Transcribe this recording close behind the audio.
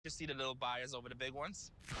conceited little buyers over the big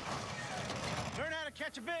ones. Learn how to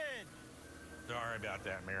catch a bid. Sorry about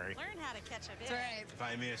that, Mary. Learn how to catch a bid. That's right. If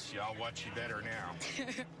I miss you, I'll watch you better now.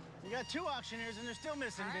 You got 2 auctioneers and they're still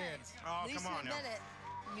missing bids. Oh, At least come on you now. admit it.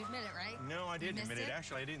 You admit it, right? No, I didn't admit missed it. it?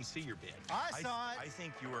 Actually, I didn't see your bid. I saw it. I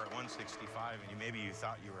think you were at 165, and maybe you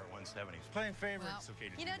thought you were at 170. Playing favorites. Well, It's okay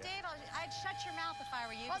to You do know, that. Dave, I'd shut your mouth if I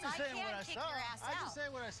were you, I'm because just I saying what I can't kick saw. your ass I out. just say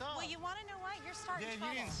what I saw. Well, you want to know what? You're starting Dad,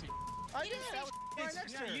 trouble. you didn't see. I you did. didn't I was see right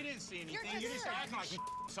next to her. You didn't see anything. You're You just good. act like you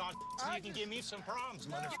saw so you can give me some problems,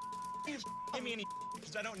 mother. Give me any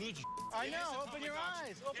because I don't need you. I It know. is a Open public your auction.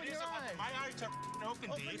 eyes. Open It is your a public- eyes. My eyes are open,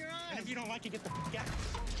 Open Dave. your And if eyes. you don't like it, get the out.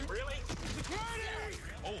 Really? Ready!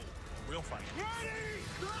 Oh, real funny. Ready!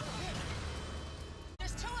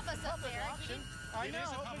 There's 2 of us up Public there. auction. I It know. is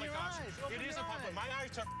a Open public your auction. eyes. Open It is your a public. eyes. My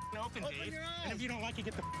eyes are open, Open Dave. your eyes. And if you don't like it,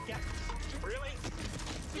 get the out. Really?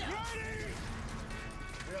 Ready!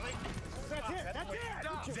 Really? That's it. That's it.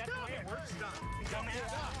 Stop. Is that the way it works? Stop. Dumbass.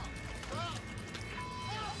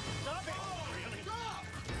 Stop it. Really? Stop.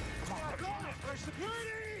 Come on. For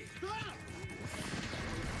security. Stop.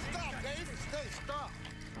 Stop, David. Stay. Stop.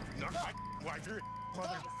 No, why you're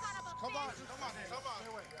mother. Come on.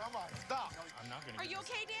 Come on. Stop. I'm not gonna. Are you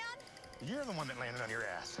okay, Dan? You're the one that landed on your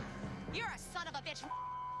ass. You're a son of a bitch.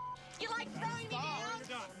 You like throwing me down? You're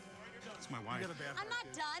done. It's my wife. I'm not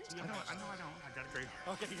done. I know. I got a great.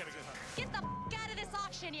 Okay, you got a good hug. Get the out of this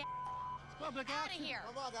auction, you Public out of auction. here.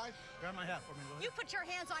 Come on, guys. Grab my hat for me, will you? You put your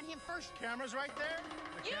hands on him first. Camera's right there.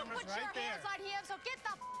 The You camera's put right your there. hands on him, so get the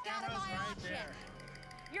out of Camera's my right auction. there.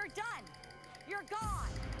 You're done. You're gone.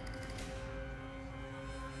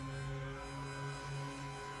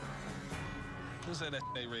 Who said that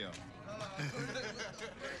ain't real?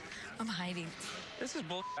 I'm hiding. This is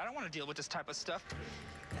bull. I don't want to deal with this type of stuff.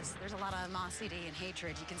 There's a lot of animosity and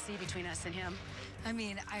hatred you can see between us and him. I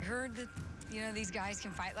mean, I heard that, these guys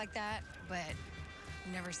can fight like that, but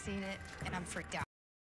I've never seen it, and I'm freaked out.